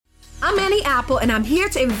I'm Annie Apple, and I'm here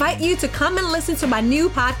to invite you to come and listen to my new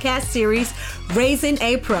podcast series, Raising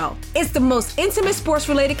a Pro. It's the most intimate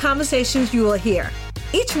sports-related conversations you will hear.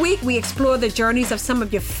 Each week, we explore the journeys of some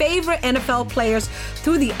of your favorite NFL players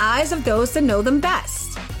through the eyes of those that know them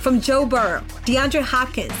best. From Joe Burrow, DeAndre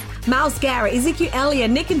Hopkins, Myles Garrett, Ezekiel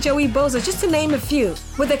Elliott, Nick and Joey Bosa, just to name a few.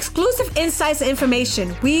 With exclusive insights and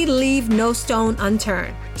information, we leave no stone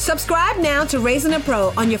unturned. Subscribe now to Raising a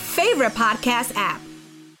Pro on your favorite podcast app.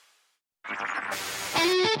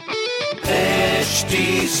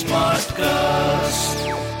 HD Smartcast.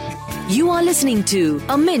 You are listening to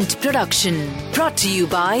a Mint production brought to you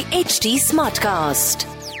by HD Smartcast.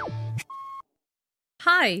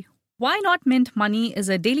 Hi, Why Not Mint Money is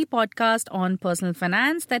a daily podcast on personal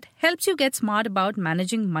finance that helps you get smart about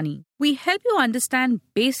managing money. We help you understand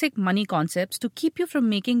basic money concepts to keep you from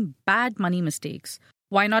making bad money mistakes.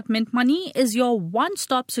 Why Not Mint Money is your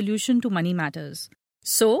one-stop solution to money matters.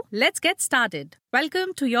 So, let's get started.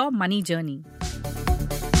 Welcome to your money journey.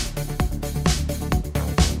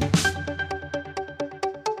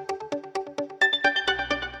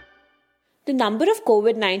 The number of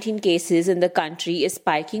COVID-19 cases in the country is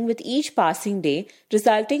spiking with each passing day,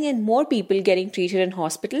 resulting in more people getting treated in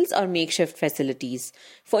hospitals or makeshift facilities.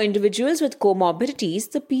 For individuals with comorbidities,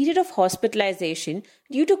 the period of hospitalization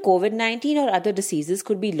due to COVID-19 or other diseases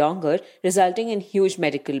could be longer, resulting in huge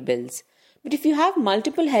medical bills. But if you have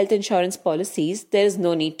multiple health insurance policies, there is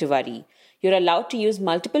no need to worry. You're allowed to use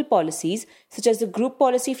multiple policies, such as the group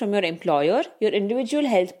policy from your employer, your individual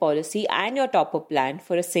health policy, and your top-up plan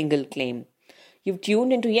for a single claim. You've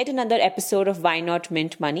tuned into yet another episode of Why Not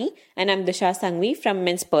Mint Money, and I'm Disha Sanghvi from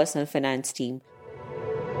Mint's personal finance team.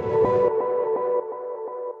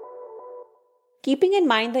 Keeping in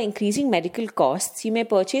mind the increasing medical costs, you may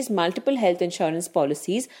purchase multiple health insurance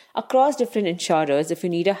policies across different insurers if you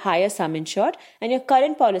need a higher sum insured and your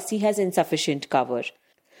current policy has insufficient cover.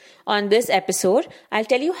 On this episode, I'll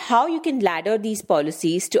tell you how you can ladder these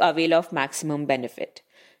policies to avail of maximum benefit.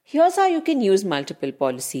 Here's how you can use multiple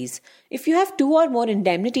policies. If you have 2 or more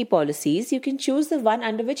indemnity policies, you can choose the one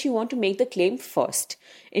under which you want to make the claim first.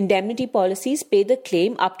 Indemnity policies pay the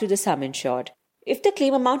claim up to the sum insured. If the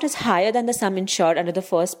claim amount is higher than the sum insured under the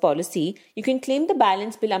first policy, you can claim the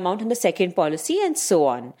balance bill amount on the second policy and so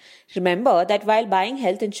on. Remember that while buying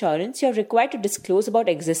health insurance, you're required to disclose about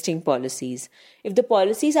existing policies. If the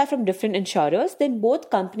policies are from different insurers, then both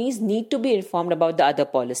companies need to be informed about the other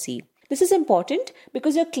policy. This is important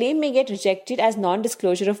because your claim may get rejected as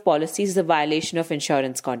non-disclosure of policies is a violation of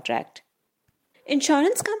insurance contract.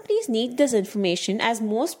 Insurance companies need this information as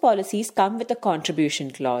most policies come with a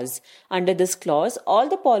contribution clause. Under this clause, all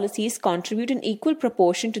the policies contribute in equal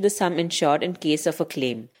proportion to the sum insured in case of a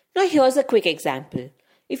claim. Now here's a quick example.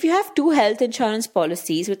 If you have 2 health insurance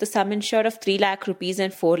policies with a sum insured of 3 lakh rupees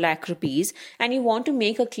and 4 lakh rupees and you want to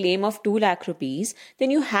make a claim of 2 lakh rupees,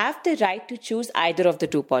 then you have the right to choose either of the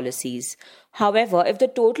 2 policies. However, if the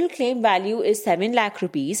total claim value is 7 lakh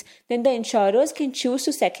rupees, then the insurers can choose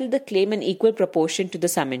to settle the claim in equal proportion to the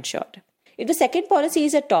sum insured. If the second policy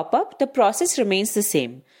is a top-up, the process remains the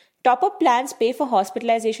same. Top-up plans pay for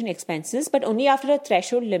hospitalization expenses, but only after a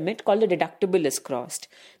threshold limit called the deductible is crossed.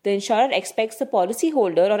 The insurer expects the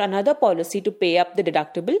policyholder or another policy to pay up the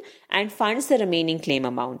deductible and funds the remaining claim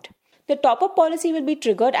amount. The top-up policy will be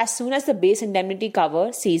triggered as soon as the base indemnity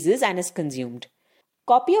cover ceases and is consumed.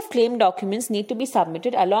 Copy of claim documents need to be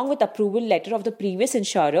submitted along with approval letter of the previous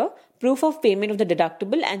insurer, proof of payment of the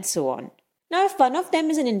deductible, and so on. Now, if one of them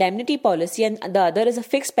is an indemnity policy and the other is a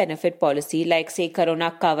fixed benefit policy, like say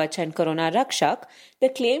Corona Kavach and Corona Rakshak, the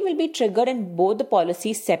claim will be triggered in both the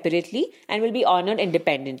policies separately and will be honored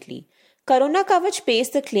independently. Corona Kavach pays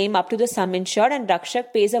the claim up to the sum insured and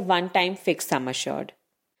Rakshak pays a one-time fixed sum assured.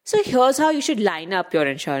 So here's how you should line up your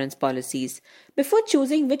insurance policies. Before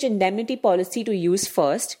choosing which indemnity policy to use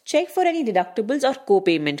first, check for any deductibles or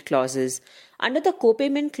co-payment clauses. Under the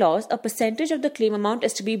co-payment clause, a percentage of the claim amount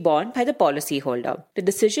is to be borne by the policyholder. The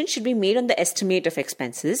decision should be made on the estimate of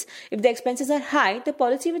expenses. If the expenses are high, the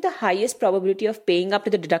policy with the highest probability of paying up to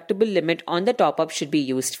the deductible limit on the top-up should be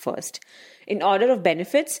used first. In order of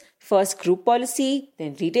benefits, first group policy,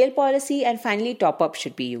 then retail policy, and finally top-up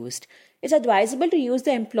should be used. It's advisable to use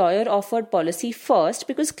the employer-offered policy first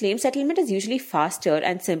because claim settlement is usually faster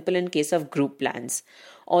and simple in case of group plans.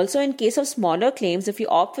 Also, in case of smaller claims, if you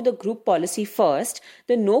opt for the group policy first,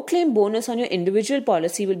 the no-claim bonus on your individual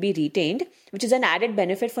policy will be retained, which is an added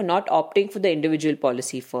benefit for not opting for the individual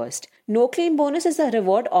policy first. No-claim bonus is a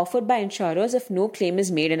reward offered by insurers if no claim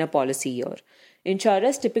is made in a policy year.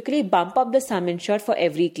 Insurers typically bump up the sum insured for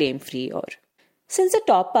every claim-free year. Since the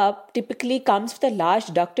top-up typically comes with a large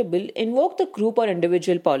deductible, invoke the group or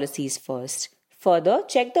individual policies first. Further,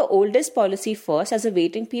 check the oldest policy first, as a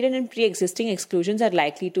waiting period and pre-existing exclusions are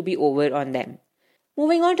likely to be over on them.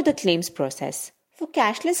 Moving on to the claims process. For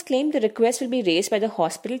cashless claim, the request will be raised by the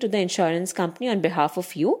hospital to the insurance company on behalf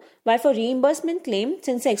of you, while for reimbursement claim,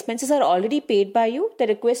 since the expenses are already paid by you, the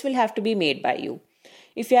request will have to be made by you.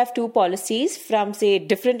 If you have two policies from, say,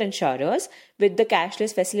 different insurers, with the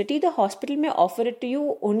cashless facility, the hospital may offer it to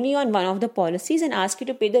you only on one of the policies and ask you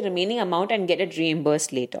to pay the remaining amount and get it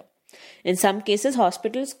reimbursed later. In some cases,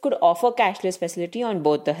 hospitals could offer cashless facility on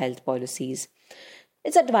both the health policies.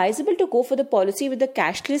 It's advisable to go for the policy with the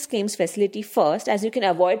cashless claims facility first, as you can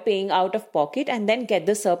avoid paying out of pocket and then get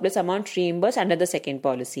the surplus amount reimbursed under the second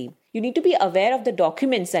policy. You need to be aware of the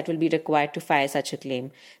documents that will be required to file such a claim.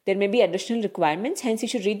 There may be additional requirements, hence you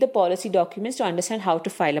should read the policy documents to understand how to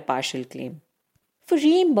file a partial claim. For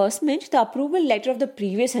reimbursement, the approval letter of the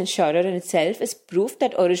previous insurer in itself is proof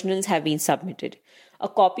that originals have been submitted. A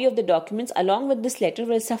copy of the documents along with this letter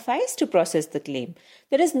will suffice to process the claim.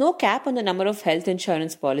 There is no cap on the number of health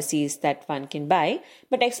insurance policies that one can buy,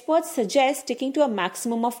 but experts suggest sticking to a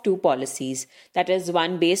maximum of 2 policies, that is,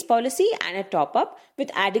 one base policy and a top-up with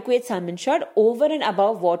adequate sum insured over and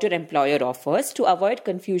above what your employer offers to avoid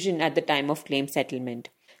confusion at the time of claim settlement.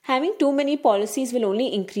 Having too many policies will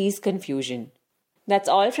only increase confusion. That's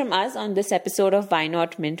all from us on this episode of Why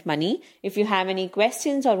Not Mint Money. If you have any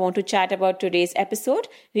questions or want to chat about today's episode,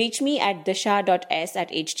 reach me at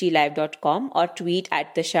disha.s@htlive.com or tweet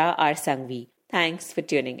at disha_r_sangvi. Thanks for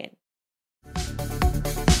tuning in.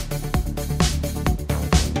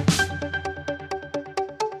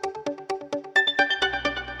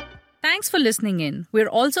 Thanks for listening in. We're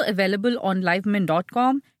also available on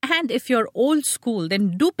livemint.com. And if you're old school,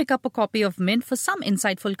 then do pick up a copy of Mint for some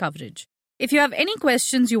insightful coverage. If you have any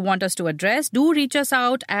questions you want us to address, do reach us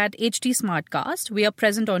out at HT Smartcast. We are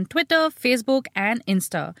present on Twitter, Facebook, and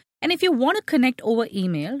Insta. And if you want to connect over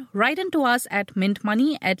email, write into us at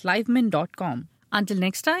mintmoney@livemint.com. Until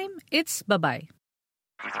next time, it's bye-bye.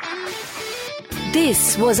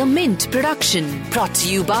 This was a Mint production brought to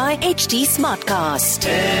you by HT Smartcast.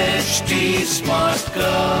 HT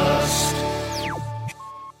Smartcast.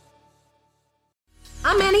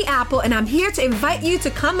 I'm Annie Apple, and I'm here to invite you to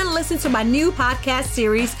come and listen to my new podcast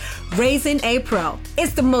series, Raising a Pro.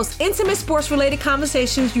 It's the most intimate sports-related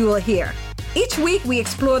conversations you will hear. Each week, we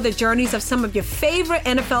explore the journeys of some of your favorite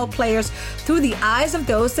NFL players through the eyes of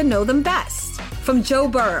those that know them best. From Joe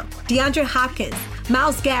Burrow, DeAndre Hopkins,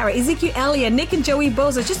 Myles Garrett, Ezekiel Elliott, Nick and Joey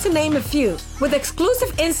Bosa, just to name a few. With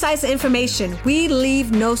exclusive insights and information, we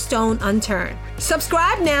leave no stone unturned.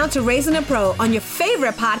 Subscribe now to Raising a Pro on your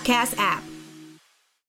favorite podcast app.